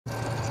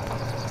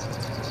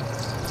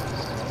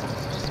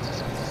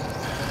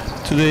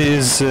Today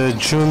is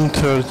June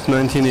 3rd,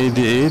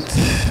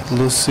 1988.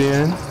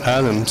 Lucian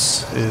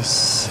Adams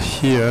is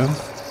here.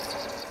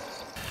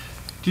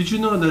 Did you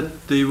know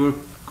that they were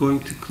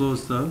going to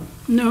close down?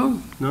 No.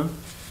 No?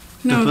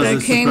 No,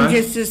 that came surprise?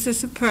 just as a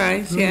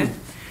surprise, yeah.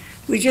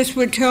 We just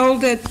were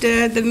told that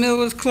the mill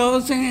was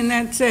closing and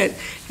that's it.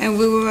 And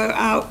we were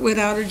out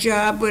without a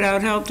job,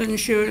 without health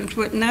insurance,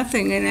 with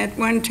nothing. And at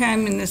one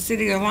time in the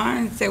city of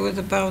Lawrence, there was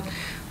about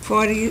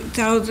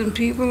 40,000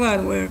 people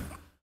out of work.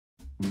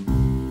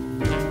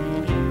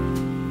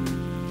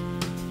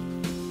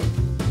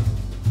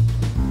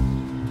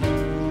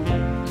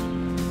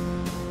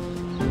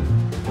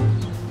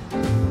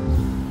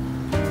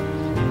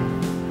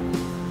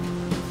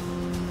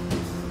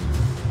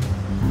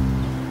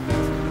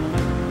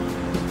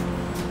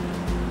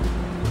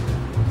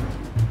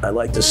 I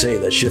like to say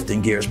that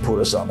shifting gears put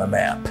us on the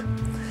map,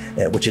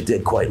 which it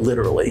did quite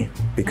literally,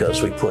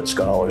 because we put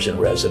scholars in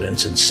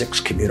residence in 6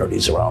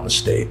 communities around the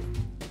state.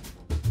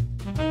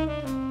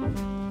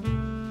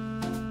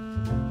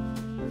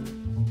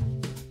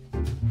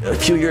 A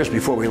few years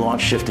before we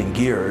launched Shifting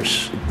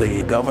Gears,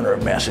 the governor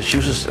of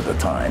Massachusetts at the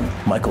time,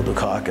 Michael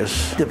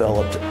Dukakis,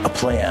 developed a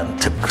plan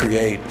to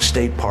create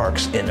state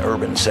parks in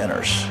urban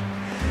centers,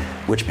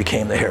 which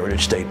became the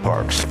Heritage State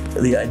Parks.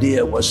 The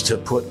idea was to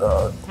put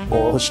an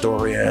oral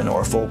historian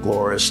or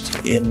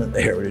folklorist in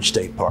the Heritage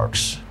State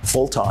Parks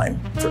full-time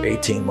for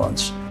 18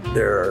 months.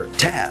 Their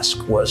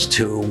task was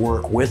to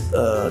work with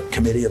a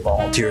committee of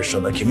volunteers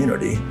from the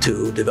community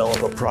to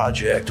develop a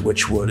project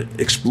which would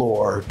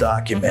explore,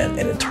 document,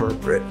 and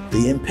interpret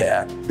the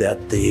impact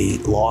that the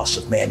loss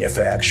of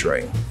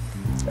manufacturing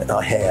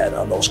had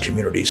on those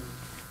communities.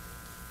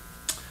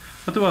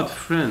 What about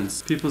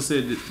friends? People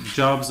say that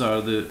jobs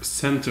are the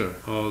center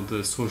of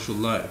the social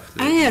life.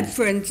 I had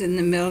friends in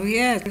the mill,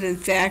 yes. In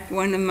fact,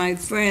 one of my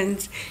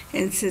friends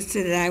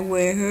insisted that I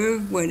wear her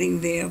wedding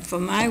veil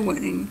for my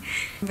wedding.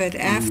 But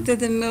after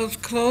the mills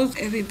closed,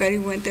 everybody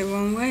went their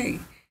own way.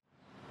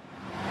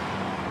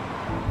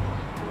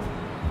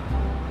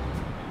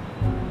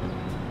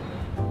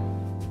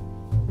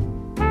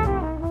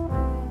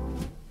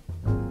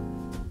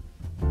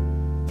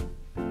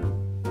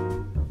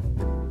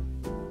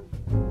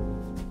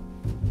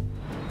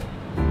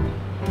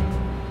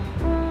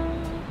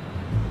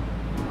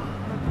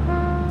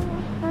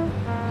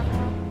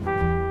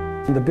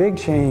 The big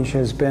change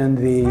has been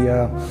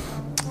the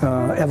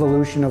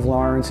evolution of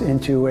Lawrence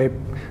into a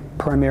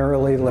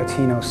primarily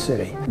Latino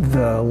city.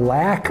 The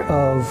lack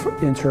of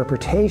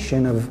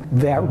interpretation of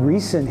that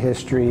recent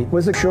history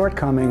was a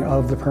shortcoming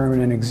of the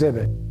permanent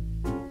exhibit.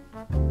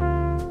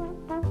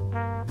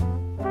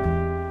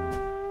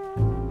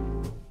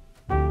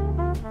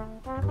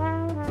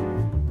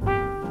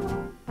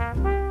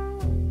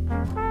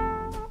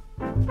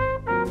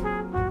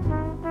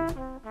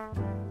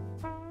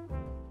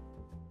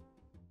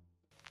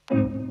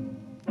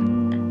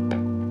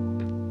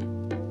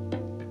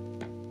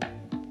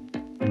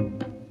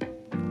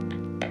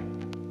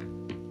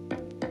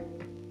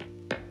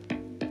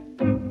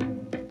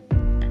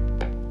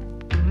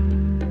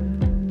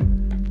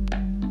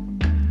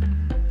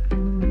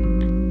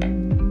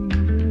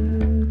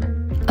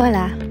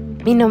 Hola,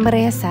 mi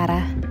nombre es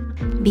Sara.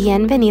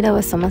 Bienvenido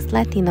a Somos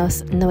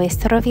Latinos,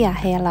 nuestro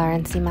viaje a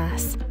Lawrence y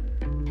más.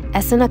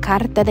 Es una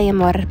carta de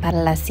amor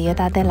para la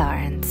ciudad de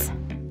Lawrence.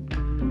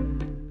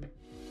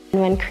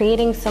 When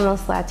creating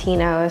Somos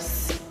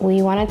Latinos,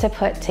 we wanted to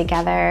put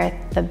together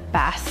the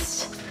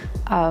best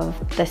of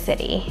the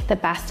city, the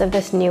best of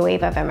this new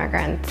wave of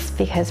immigrants,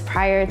 because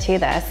prior to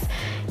this,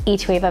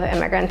 each wave of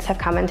immigrants have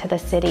come into the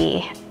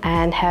city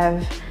and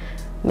have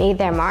made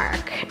their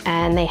mark,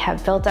 and they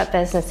have built up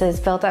businesses,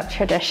 built up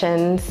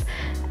traditions,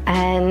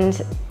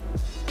 and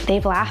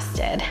they've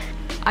lasted.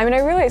 I mean,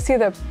 I really see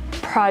the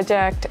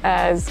project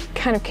as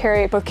kind of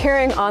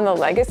carrying on the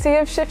legacy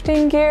of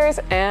Shifting Gears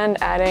and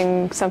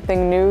adding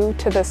something new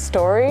to the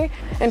story,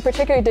 and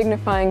particularly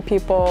dignifying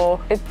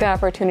people. It's the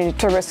opportunity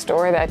to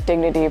restore that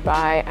dignity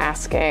by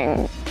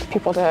asking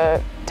people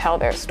to tell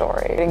their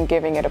story and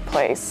giving it a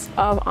place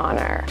of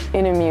honor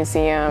in a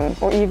museum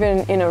or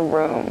even in a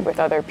room with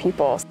other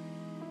people.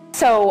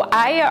 So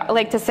I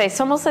like to say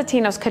Somos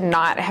Latinos could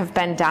not have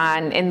been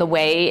done in the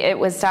way it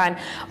was done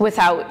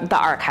without the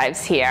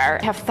archives here.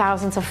 We have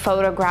thousands of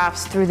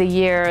photographs through the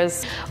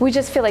years. We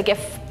just feel like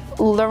if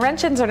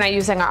Laurentians are not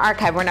using our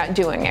archive, we're not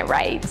doing it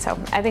right. So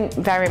I think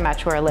very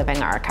much we're a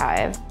living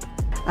archive.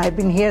 I've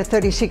been here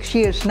 36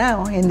 years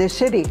now in this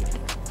city.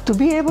 To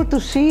be able to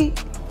see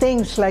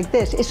things like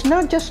this, it's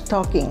not just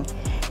talking.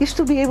 It's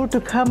to be able to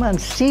come and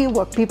see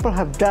what people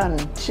have done.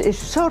 It's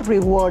so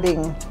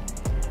rewarding.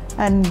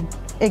 And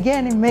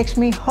again, it makes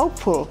me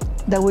hopeful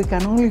that we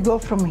can only go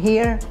from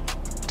here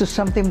to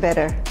something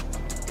better.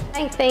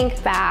 I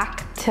think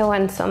back to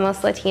when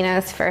Somos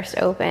Latinos first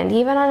opened,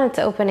 even on its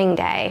opening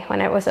day,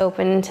 when it was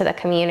open to the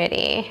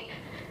community.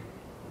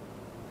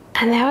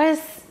 And there was,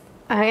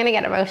 I'm gonna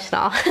get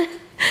emotional,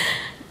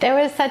 there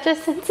was such a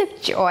sense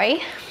of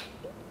joy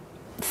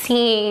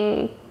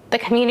seeing the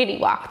community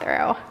walk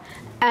through.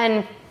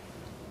 And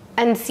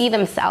and see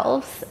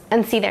themselves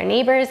and see their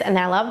neighbors and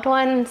their loved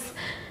ones.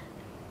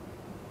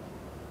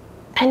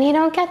 And you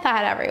don't get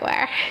that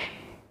everywhere.